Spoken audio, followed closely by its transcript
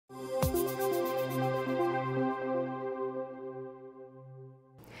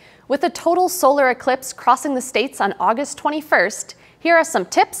With a total solar eclipse crossing the states on August 21st, here are some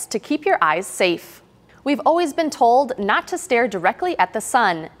tips to keep your eyes safe. We've always been told not to stare directly at the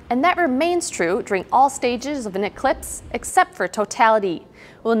sun, and that remains true during all stages of an eclipse except for totality,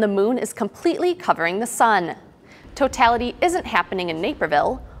 when the moon is completely covering the sun. Totality isn't happening in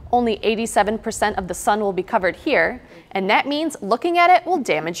Naperville. Only 87% of the sun will be covered here, and that means looking at it will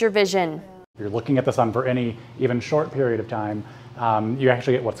damage your vision. If you're looking at the sun for any even short period of time, you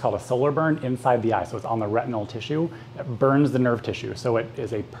actually get what's called a solar burn inside the eye. So it's on the retinal tissue. It burns the nerve tissue. So it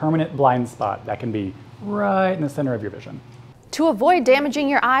is a permanent blind spot that can be right in the center of your vision. To avoid damaging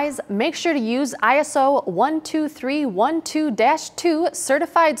your eyes, make sure to use ISO 12312-2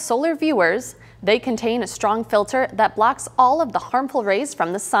 certified solar viewers. They contain a strong filter that blocks all of the harmful rays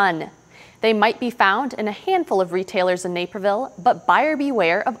from the sun. They might be found in a handful of retailers in Naperville, but buyer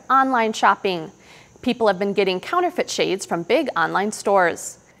beware of online shopping. People have been getting counterfeit shades from big online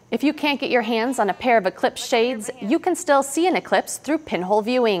stores. If you can't get your hands on a pair of Eclipse shades, you can still see an eclipse through pinhole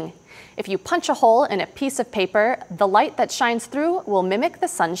viewing. If you punch a hole in a piece of paper, the light that shines through will mimic the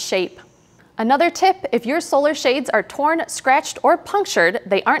sun's shape. Another tip, if your solar shades are torn, scratched, or punctured,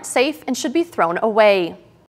 they aren't safe and should be thrown away.